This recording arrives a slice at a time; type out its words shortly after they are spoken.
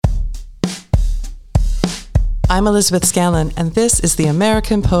I'm Elizabeth Scanlon, and this is the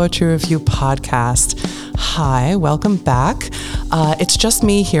American Poetry Review podcast. Hi, welcome back. It's just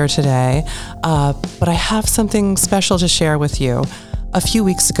me here today, but I have something special to share with you. A few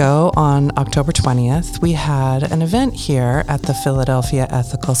weeks ago, on October 20th, we had an event here at the Philadelphia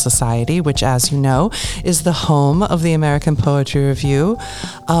Ethical Society, which, as you know, is the home of the American Poetry Review.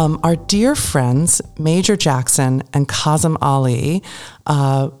 Our dear friends, Major Jackson and Kazim Ali,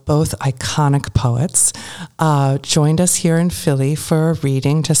 both iconic poets, joined us here in Philly for a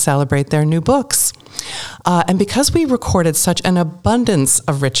reading to celebrate their new books. And because we recorded such an abundance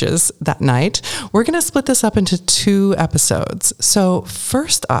of riches that night, we're going to split this up into 2 episodes. So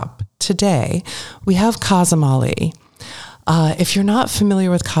first up, today, we have Kazim Ali. If you're not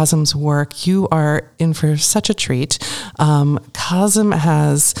familiar with Kazim's work, you are in for such a treat. Kazim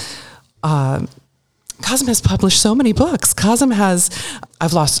has published so many books. Kazim has,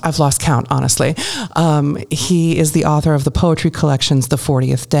 I've lost count, honestly. He is the author of the poetry collections The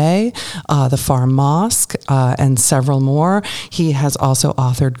 40th Day, The Farm Mosque, and several more. He has also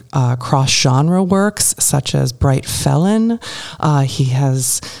authored cross-genre works such as Bright Felon. He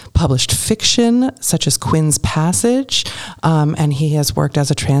has published fiction such as Quinn's Passage, and he has worked as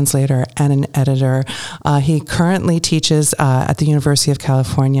a translator and an editor. He currently teaches at the University of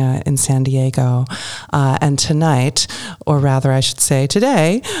California in San Diego. And tonight, or rather I should say today,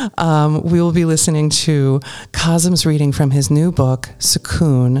 we will be listening to Kazim's reading from his new book,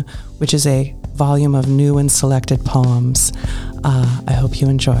 Sukoon, which is a volume of new and selected poems. I hope you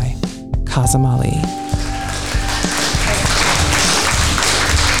enjoy. Kazim Ali.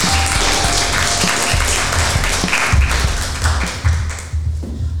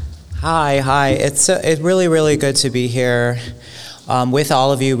 Hi. It's really good to be here with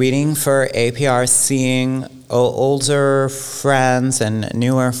all of you reading for APR, seeing older friends and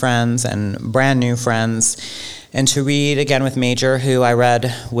newer friends and brand new friends, and to read again with Major, who I read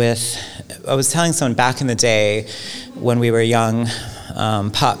with. I was telling someone back in the day when we were young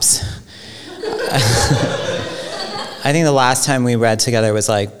pups. I think the last time we read together was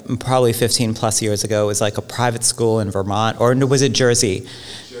like probably 15 plus years ago. It was like a private school in Vermont, or was it Jersey?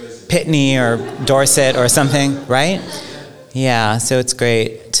 Pitney or Dorset or something, right? Yeah, so it's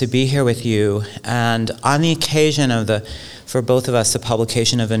great to be here with you. And on the occasion of for both of us, the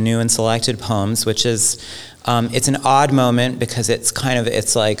publication of a new and selected poems, which is, it's an odd moment because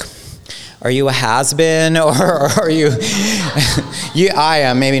it's like, are you a has-been, or are you, I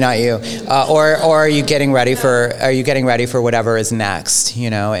am, maybe not you, or are you getting ready for whatever is next, you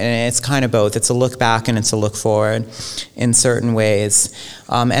know? And it's kind of both. It's a look back and it's a look forward in certain ways.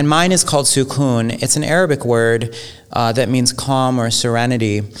 And mine is called Sukoon. It's an Arabic word that means calm or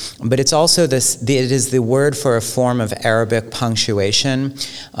serenity, but it's also it is the word for a form of Arabic punctuation.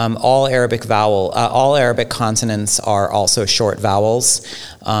 All Arabic consonants are also short vowels,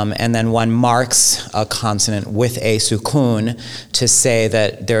 and then one marks a consonant with a sukoon to say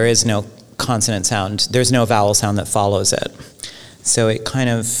that there is no consonant sound, there's no vowel sound that follows it. So it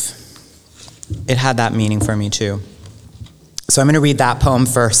had that meaning for me too. So I'm going to read that poem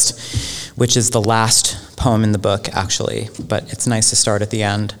first, which is the last poem in the book, actually, but it's nice to start at the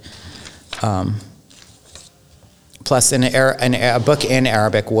end. Plus, a book in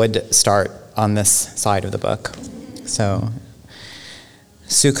Arabic would start on this side of the book. So,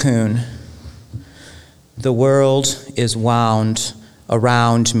 Sukoon. The world is wound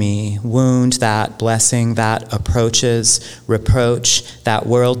around me, wound that blessing that approaches, reproach that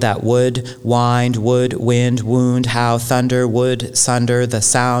world that would, wind, would, wind, wound, how thunder would sunder, the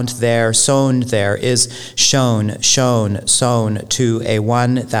sound there, sown there, is shown, sown to a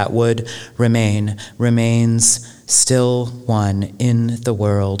one that would remain, remains still one in the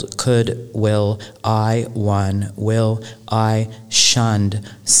world, could, will I shunned,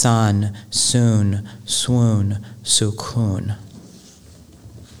 sun, soon, swoon, sukoon.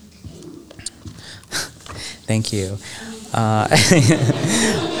 Thank you. I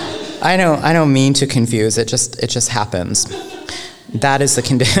don't mean to confuse. It just happens. That is the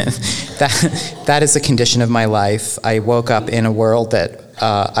that is the condition of my life. I woke up in a world that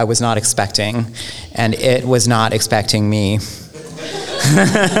I was not expecting, and it was not expecting me.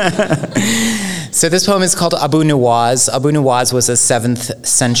 So this poem is called Abu Nuwas. Abu Nuwas was a 7th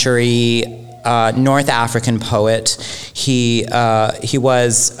century North African poet. He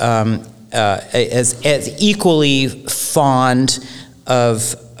was as equally fond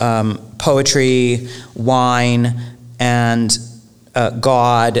of poetry, wine, and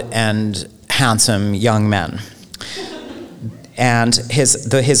God, and handsome young men. and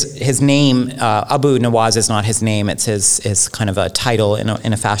his name, Abu Nawaz, is not his name. It's his kind of a title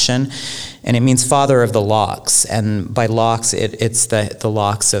in a fashion, and it means father of the locks. And by locks, it's the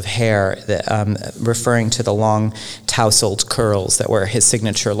locks of hair, referring to the long tousled curls that were his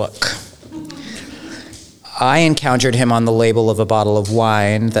signature look. I encountered him on the label of a bottle of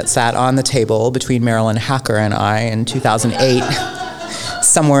wine that sat on the table between Marilyn Hacker and I in 2008,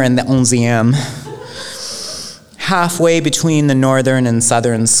 somewhere in the 11e. Halfway between the northern and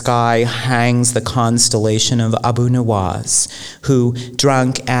southern sky hangs the constellation of Abu Nawaz, who,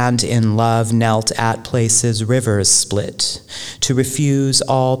 drunk and in love, knelt at places rivers split, to refuse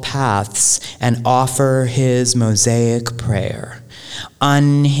all paths and offer his mosaic prayer.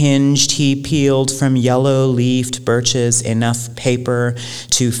 Unhinged, he peeled from yellow-leafed birches enough paper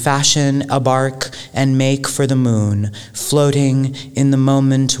to fashion a bark and make for the moon, floating in the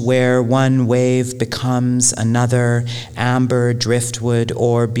moment where one wave becomes another, amber driftwood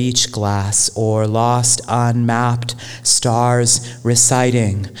or beach glass or lost unmapped stars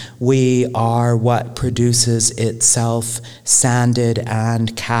reciting, "We are what produces itself, sanded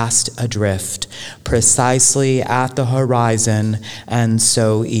and cast adrift, precisely at the horizon, and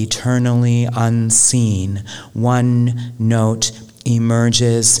so eternally unseen, one note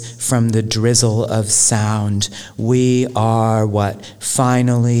emerges from the drizzle of sound. We are what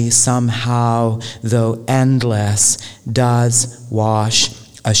finally, somehow, though endless, does wash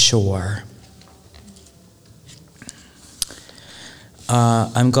ashore."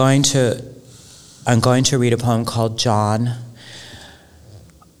 I'm going to read a poem called John.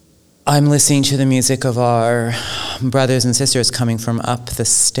 I'm listening to the music of our brothers and sisters coming from up the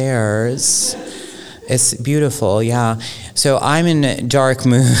stairs. It's beautiful, yeah. So I'm in a dark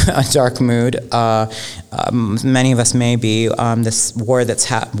mood. Many of us may be. This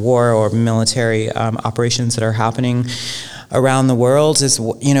war or military operations that are happening around the world is,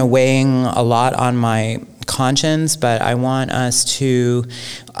 weighing a lot on my conscience. But I want us to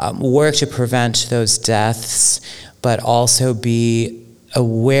work to prevent those deaths, but also be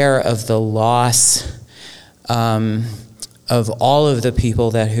aware of the loss of all of the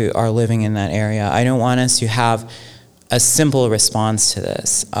people who are living in that area. I don't want us to have a simple response to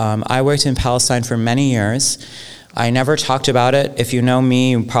this. I worked in Palestine for many years. I never talked about it. If you know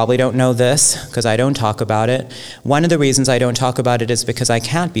me, you probably don't know this, because I don't talk about it. One of the reasons I don't talk about it is because I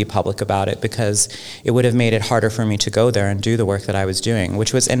can't be public about it, because it would have made it harder for me to go there and do the work that I was doing,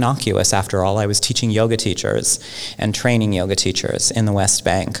 which was innocuous after all. I was teaching yoga teachers and training yoga teachers in the West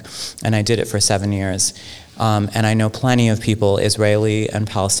Bank, and I did it for 7 years. And I know plenty of people, Israeli and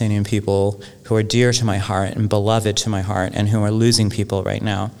Palestinian people, who are dear to my heart and beloved to my heart, and who are losing people right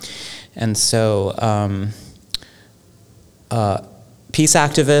now. And so peace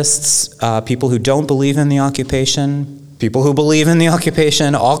activists, people who don't believe in the occupation, people who believe in the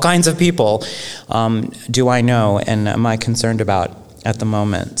occupation, all kinds of people do I know and am I concerned about at the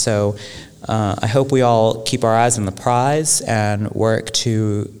moment. So I hope we all keep our eyes on the prize and work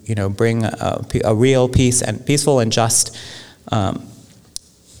to, bring a real peace and peaceful and just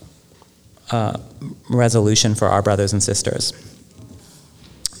resolution for our brothers and sisters.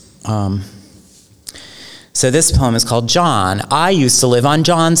 So this poem is called John. I used to live on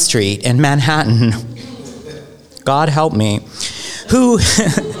John Street in Manhattan. God help me. Who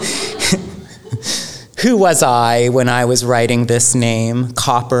was I when I was writing this name?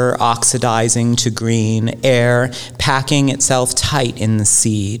 Copper oxidizing to green, air packing itself tight in the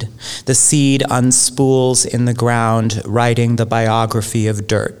seed. The seed unspools in the ground, writing the biography of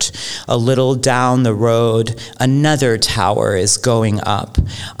dirt. A little down the road, another tower is going up.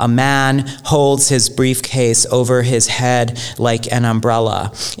 A man holds his briefcase over his head like an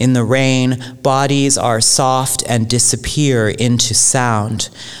umbrella. In the rain, bodies are soft and disappear into sound.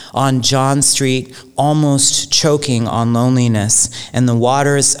 On John Street, almost choking on loneliness, and the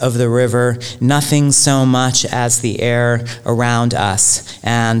waters of the river, nothing so much as the air around us,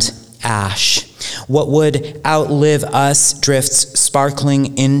 and ash. What would outlive us drifts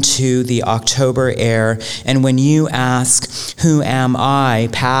sparkling into the October air, and when you ask, who am I,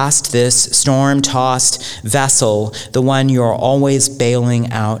 past this storm-tossed vessel, the one you're always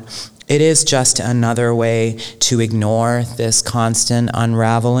bailing out, it is just another way to ignore this constant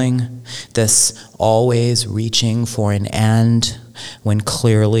unraveling, this always reaching for an end when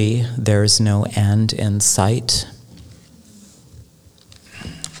clearly there's no end in sight.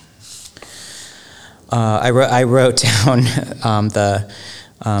 I wrote down the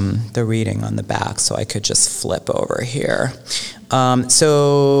reading on the back so I could just flip over here.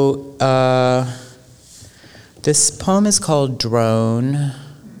 This poem is called Drone.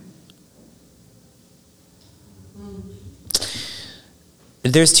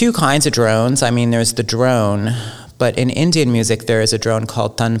 there's two kinds of drones. I mean, there's the drone, but in Indian music, there is a drone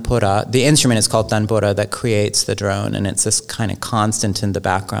called tanpura. The instrument is called tanpura that creates the drone, and it's this kind of constant in the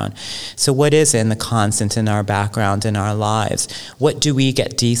background. So what is in the constant in our background, in our lives? What do we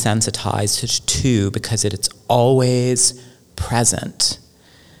get desensitized to because it's always present?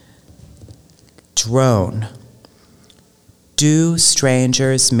 Drone. Do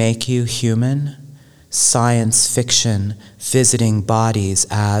strangers make you human? Science fiction visiting bodies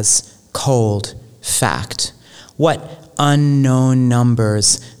as cold fact. What unknown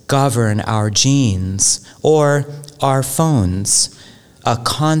numbers govern our genes or our phones? A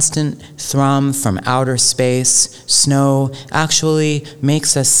constant thrum from outer space, snow actually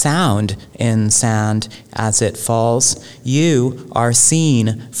makes a sound in sand as it falls. You are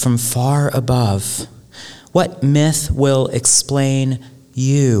seen from far above. What myth will explain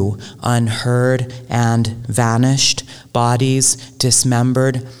you, unheard and vanished, bodies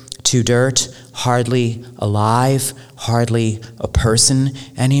dismembered to dirt, hardly alive, hardly a person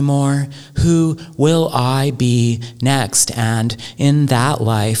anymore? Who will I be next? And in that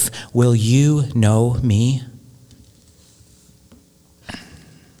life, will you know me?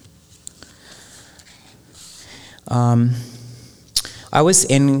 I was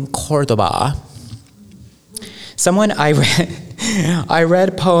in Cordoba. I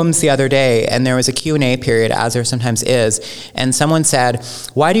read poems the other day, and there was a Q&A period, as there sometimes is, and someone said,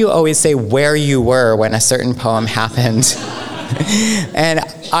 "Why do you always say where you were when a certain poem happened?" And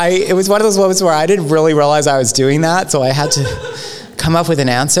it was one of those moments where I didn't really realize I was doing that, so I had to come up with an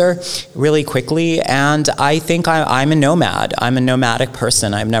answer really quickly. And I think I'm a nomad. I'm a nomadic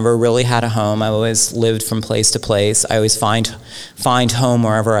person. I've never really had a home. I've always lived from place to place. I always find home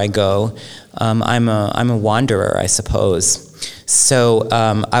wherever I go. I'm a wanderer, I suppose. So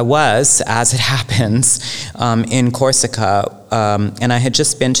I was, as it happens, in Corsica, and I had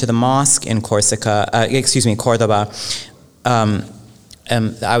just been to the mosque in Cordoba.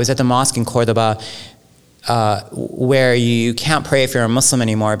 I was at the mosque in Cordoba, where you can't pray if you're a Muslim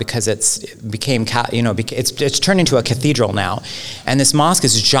anymore because it's turned into a cathedral now. And this mosque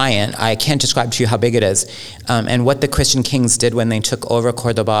is giant. I can't describe to you how big it is. And what the Christian kings did when they took over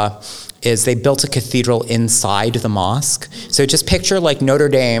Cordoba is they built a cathedral inside the mosque. So just picture like Notre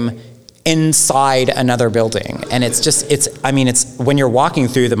Dame inside another building. And it's when you're walking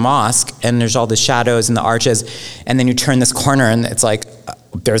through the mosque and there's all the shadows and the arches, and then you turn this corner and it's like,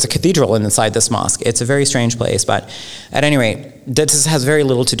 there's a cathedral inside this mosque. It's a very strange place, but at any rate, this has very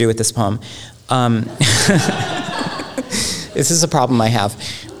little to do with this poem. This is a problem I have.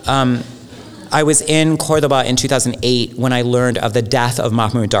 I was in Cordoba in 2008 when I learned of the death of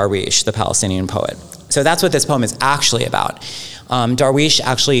Mahmoud Darwish, the Palestinian poet. So that's what this poem is actually about. Darwish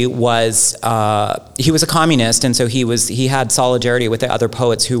actually was a communist, and so he had solidarity with the other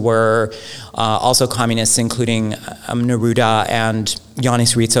poets who were also communists, including Neruda and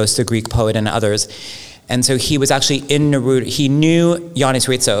Ioannis Ritsos, the Greek poet, and others. And so he was actually in Neruda. He knew Ioannis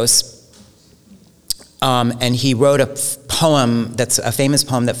Ritsos, and he wrote a poem that's a famous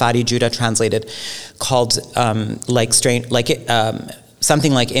poem that Fadi Judah translated, called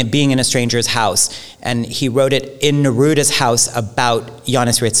something like being in a stranger's house. And he wrote it in Neruda's house about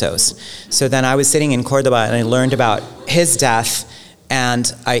Ioannis Ritsos. So then I was sitting in Cordoba and I learned about his death,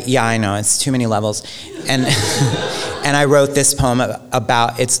 and I know, it's too many levels. And and I wrote this poem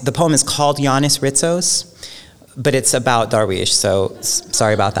the poem is called Ioannis Ritsos, but it's about Darwish, so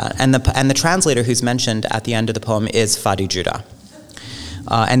sorry about that. And the translator who's mentioned at the end of the poem is Fadi Judah.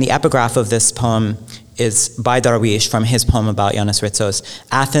 And the epigraph of this poem is by Darwish from his poem about Ioannis Ritsos.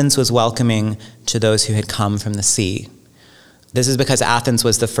 Athens was welcoming to those who had come from the sea. This is because Athens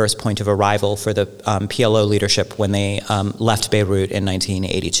was the first point of arrival for the PLO leadership when they left Beirut in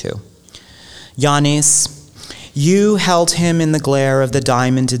 1982. Ioannis, you held him in the glare of the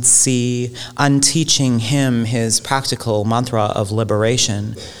diamonded sea, unteaching him his practical mantra of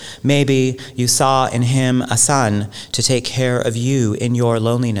liberation. Maybe you saw in him a son to take care of you in your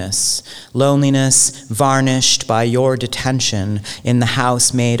loneliness varnished by your detention in the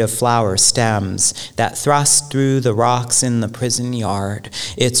house made of flower stems that thrust through the rocks in the prison yard,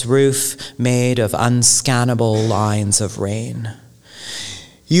 its roof made of unscannable lines of rain.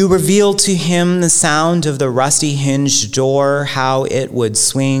 You revealed to him the sound of the rusty hinged door, how it would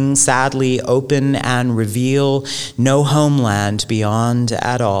swing sadly open and reveal no homeland beyond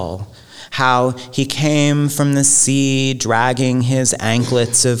at all. How he came from the sea dragging his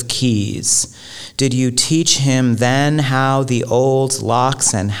anklets of keys. Did you teach him then how the old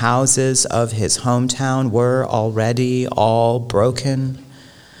locks and houses of his hometown were already all broken?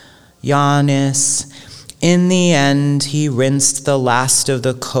 Ioannis, In the end, he rinsed the last of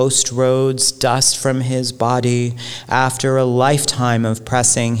the coast road's dust from his body after a lifetime of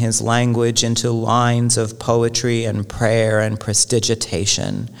pressing his language into lines of poetry and prayer and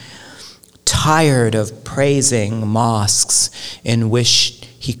prestigitation. Tired of praising mosques in which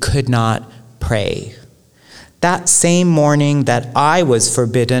he could not pray. That same morning that I was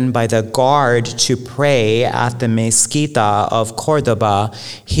forbidden by the guard to pray at the Mezquita of Cordoba,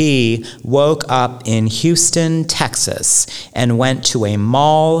 he woke up in Houston, Texas, and went to a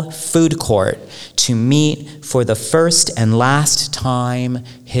mall food court to meet for the first and last time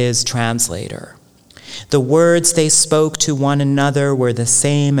his translator. The words they spoke to one another were the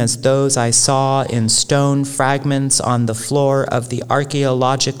same as those I saw in stone fragments on the floor of the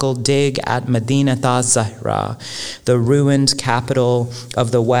archaeological dig at Medinat az-Zahra, the ruined capital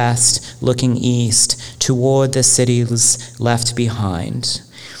of the West, looking east toward the cities left behind.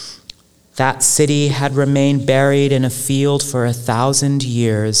 That city had remained buried in a field for 1,000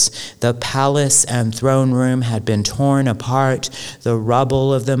 years. The palace and throne room had been torn apart, the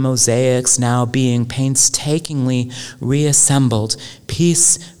rubble of the mosaics now being painstakingly reassembled,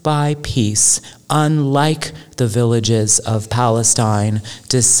 piece by piece, unlike the villages of Palestine,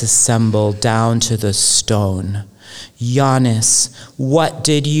 disassembled down to the stone. Giannis, what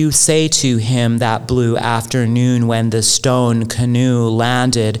did you say to him that blue afternoon when the stone canoe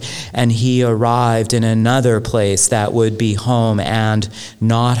landed and he arrived in another place that would be home and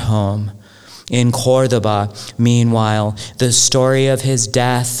not home? In Cordoba, meanwhile, the story of his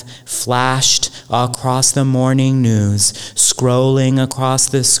death flashed across the morning news, scrolling across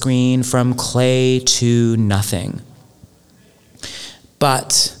the screen from clay to nothing.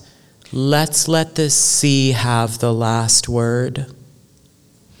 But let's let the sea have the last word.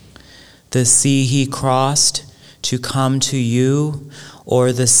 The sea he crossed to come to you,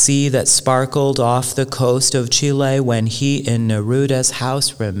 or the sea that sparkled off the coast of Chile when he in Neruda's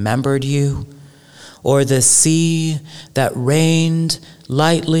house remembered you, or the sea that rained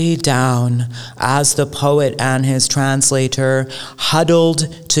lightly down as the poet and his translator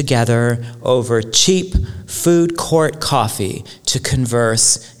huddled together over cheap food court coffee to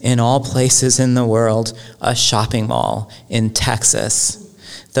converse in all places in the world, a shopping mall in Texas,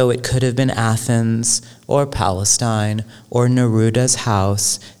 though it could have been Athens or Palestine or Neruda's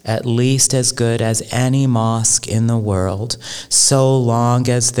house, at least as good as any mosque in the world, so long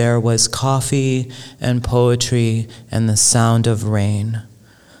as there was coffee and poetry and the sound of rain.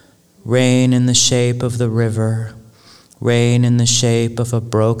 Rain in the shape of the river, rain in the shape of a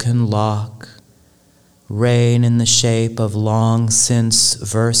broken lock, rain in the shape of long-since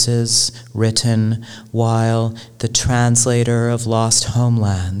verses written while the translator of lost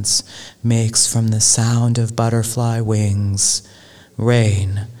homelands makes from the sound of butterfly wings,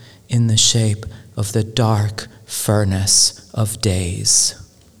 rain in the shape of the dark furnace of days.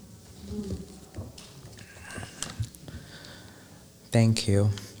 Thank you.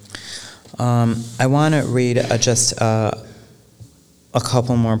 I want to read just a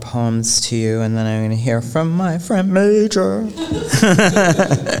couple more poems to you, and then I'm going to hear from my friend Major.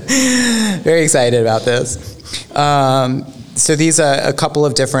 Very excited about this. So these are a couple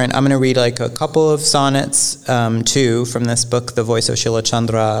of different, I'm going to read like a couple of sonnets, too, from this book, The Voice of Shila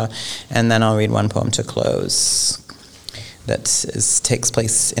Chandra, and then I'll read one poem to close that takes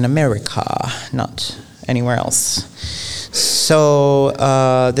place in America, not anywhere else. So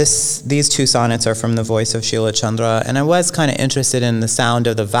these two sonnets are from The Voice of Shila Chandra, and I was kind of interested in the sound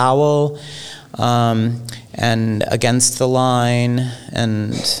of the vowel and against the line,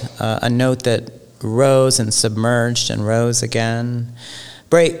 and a note that rose and submerged and rose again.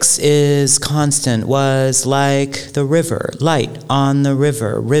 Breaks is constant, was like the river, light on the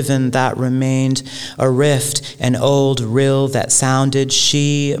river, riven that remained a rift, an old rill that sounded,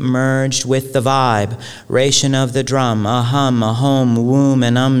 she merged with the vibe, ration of the drum, a hum, a home, womb,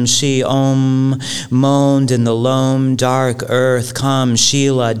 and she moaned in the loam, dark earth, come,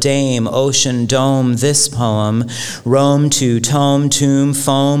 Sheila, dame, ocean, dome, this poem, Rome to tome, tomb,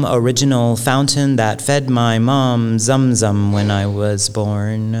 foam, original fountain that fed my mom, Zum when I was born.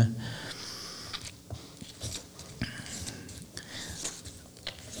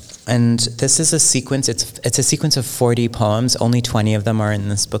 And this is a sequence, it's a sequence of 40 poems, only 20 of them are in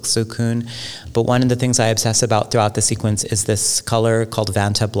this book, Sukun. But one of the things I obsess about throughout the sequence is this color called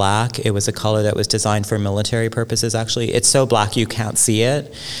Vanta Black. It was a color that was designed for military purposes, actually. It's so black you can't see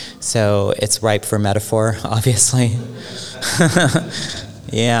it, so it's ripe for metaphor, obviously.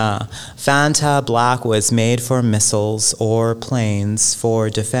 Yeah. Fanta Black was made for missiles or planes for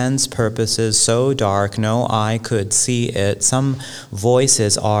defense purposes so dark no eye could see it. Some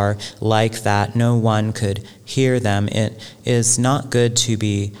voices are like that, no one could hear them. It is not good to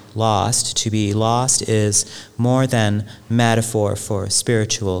be lost. To be lost is more than metaphor for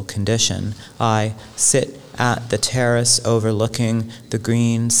spiritual condition. I sit at the terrace overlooking the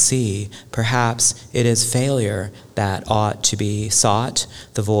green sea. Perhaps it is failure that ought to be sought,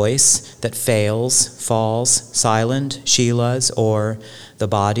 the voice that fails, falls, silent, Sheila's, or the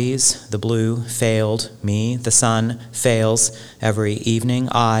bodies, the blue failed me, the sun fails every evening,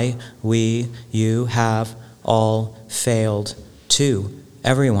 I, we, you have all failed too,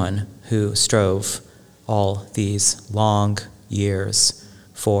 everyone who strove all these long years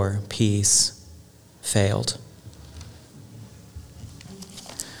for peace failed.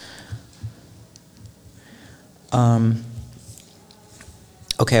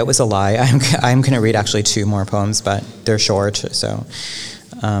 Okay, it was a lie. I'm going to read actually 2 more poems, but they're short, so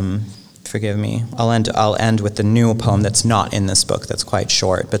forgive me. I'll end with the new poem that's not in this book, that's quite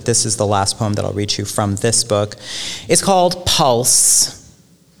short, but this is the last poem that I'll read you from this book. It's called Pulse.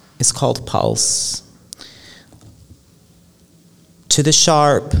 It's called Pulse. To the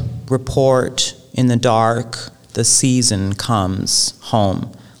sharp report in the dark, the season comes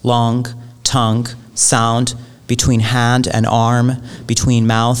home. Long tongue, sound between hand and arm, between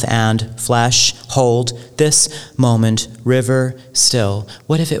mouth and flesh. Hold this moment, river still.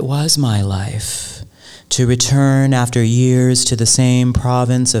 What if it was my life? To return after years to the same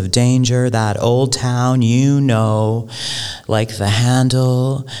province of danger, that old town you know, like the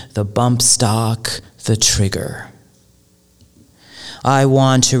handle, the bump stock, the trigger. I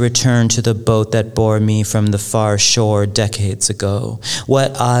want to return to the boat that bore me from the far shore decades ago.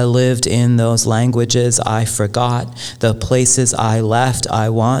 What I lived in those languages I forgot, the places I left I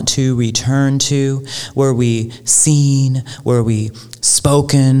want to return to. Were we seen? Were we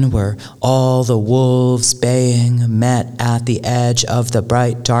spoken? Were all the wolves baying met at the edge of the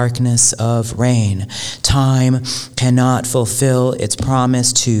bright darkness of rain? Time cannot fulfill its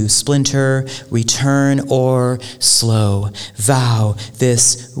promise to splinter, return, or slow. Vow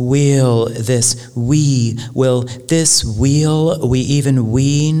this wheel, this we will, this wheel we even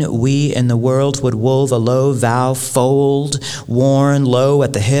wean, we in the world would wool the low vow fold, worn low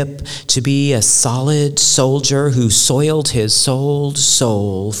at the hip, to be a solid soldier who soiled his soul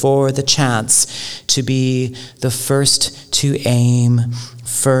for the chance to be the first to aim,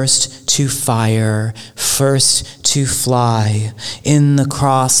 first to fire, first to fly. In the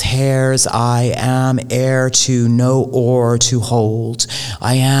crosshairs I am heir to no oar to hold.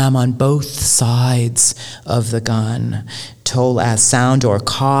 I am on both sides of the gun. Toll as sound or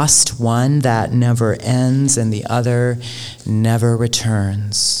cost, one that never ends and the other never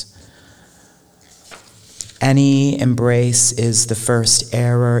returns. Any embrace is the first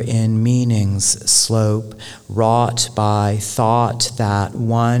error in meaning's slope, wrought by thought that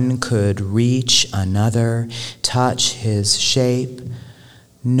one could reach another, touch his shape,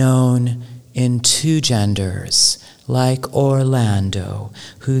 known in 2 genders, like Orlando,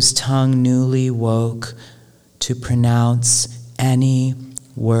 whose tongue newly woke to pronounce any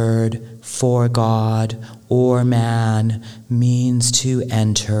word for God or man means to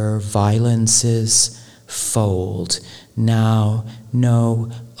enter violence's fold. Now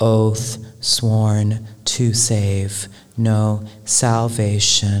no oath sworn to save, no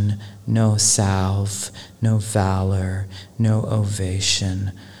salvation, no salve, no valor, no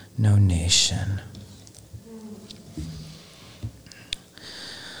ovation, no nation.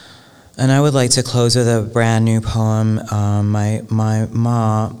 And I would like to close with a brand new poem. My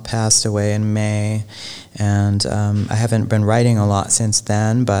ma passed away in May, and I haven't been writing a lot since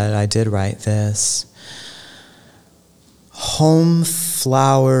then, but I did write this. Home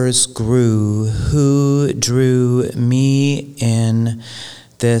flowers grew, who drew me in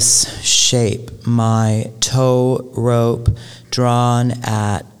this shape, my tow rope drawn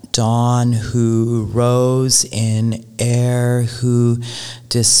at dawn, who rose in air, who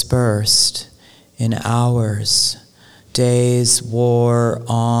dispersed in hours. Days wore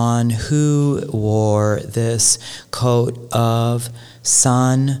on, who wore this coat of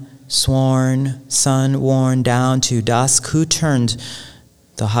sun worn down to dusk, who turned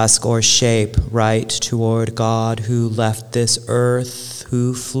the husk or shape right toward God, who left this earth,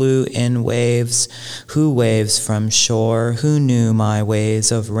 who flew in waves, who waves from shore, who knew my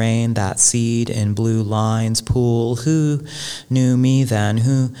ways of rain, that seed in blue lines pool, who knew me then,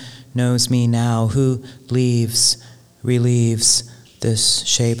 who knows me now, who relieves this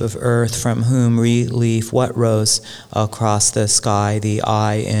shape of earth from whom relief, what rose across the sky, the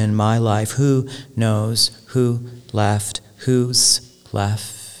I in my life, who knows, who left, who's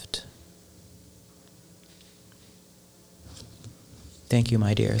left. Thank you,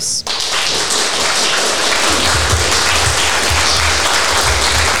 my dears.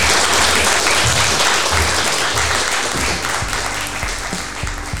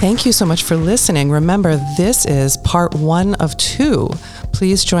 Thank you so much for listening. Remember, this is part 1 of 2.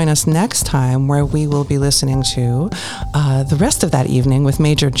 Please join us next time where we will be listening to the rest of that evening with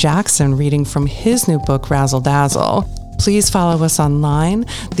Major Jackson reading from his new book, Razzle Dazzle. Please follow us online.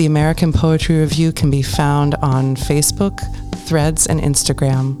 The American Poetry Review can be found on Facebook, Threads, and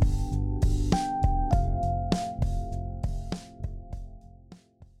Instagram.